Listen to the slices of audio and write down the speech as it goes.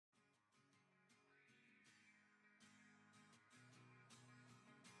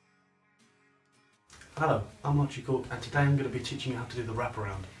Hello, I'm Archie and today I'm going to be teaching you how to do the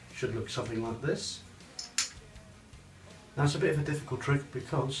wraparound. It should look something like this. Now it's a bit of a difficult trick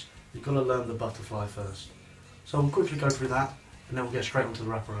because you've got to learn the butterfly first. So we'll quickly go through that and then we'll get straight onto the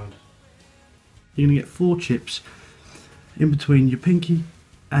wraparound. You're going to get 4 chips in between your pinky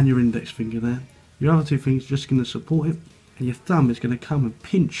and your index finger there. Your other 2 fingers are just going to support it, and your thumb is going to come and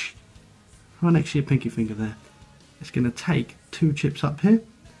pinch right next to your pinky finger there. It's going to take 2 chips up here.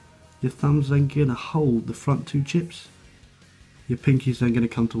 Your thumb's then going to hold the front 2 chips. Your pinky's then going to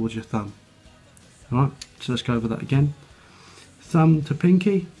come towards your thumb. Alright, so let's go over that again. Thumb to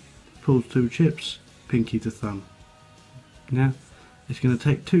pinky, pulls 2 chips, pinky to thumb. Now, it's going to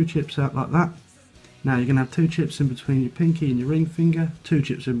take 2 chips out like that. Now you're going to have 2 chips in between your pinky and your ring finger, 2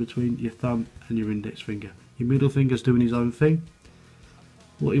 chips in between your thumb and your index finger. Your middle finger's doing his own thing.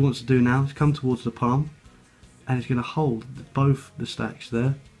 What he wants to do now is come towards the palm, and he's going to hold both the stacks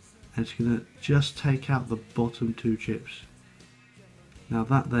there, and it's going to just take out the bottom 2 chips. Now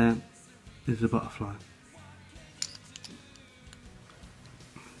that there is the butterfly.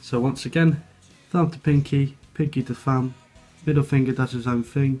 So once again, thumb to pinky, pinky to thumb, middle finger does his own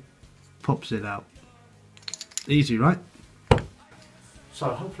thing, pops it out. Easy, right? So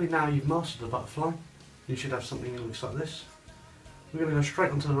hopefully now you've mastered the butterfly. You should have something that looks like this. We're going to go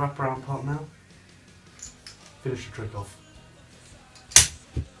straight onto the wraparound part now. Finish the trick off.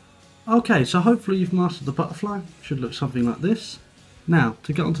 Okay, so hopefully you've mastered the butterfly. Should look something like this. Now,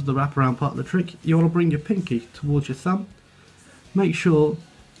 to get onto the wraparound part of the trick, you want to bring your pinky towards your thumb. Make sure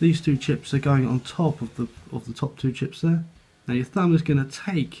these 2 chips are going on top of the top 2 chips there. Now your thumb is going to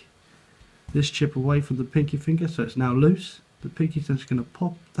take this chip away from the pinky finger, so it's now loose. The pinky's just going to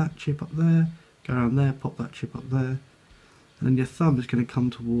pop that chip up there, go around there, pop that chip up there, and then your thumb is going to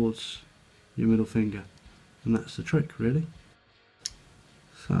come towards your middle finger. And that's the trick, really.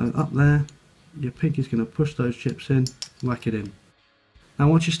 So up there, your pinky's going to push those chips in, whack it in. Now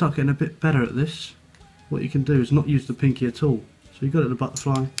once you start getting a bit better at this, what you can do is not use the pinky at all. So you've got it at the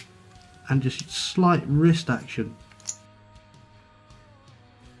butterfly, and just slight wrist action.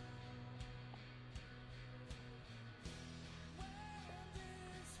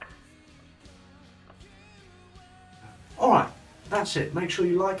 Alright, that's it. Make sure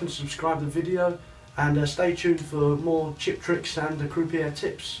you like and subscribe the video, and stay tuned for more chip tricks and croupier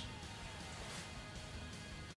tips.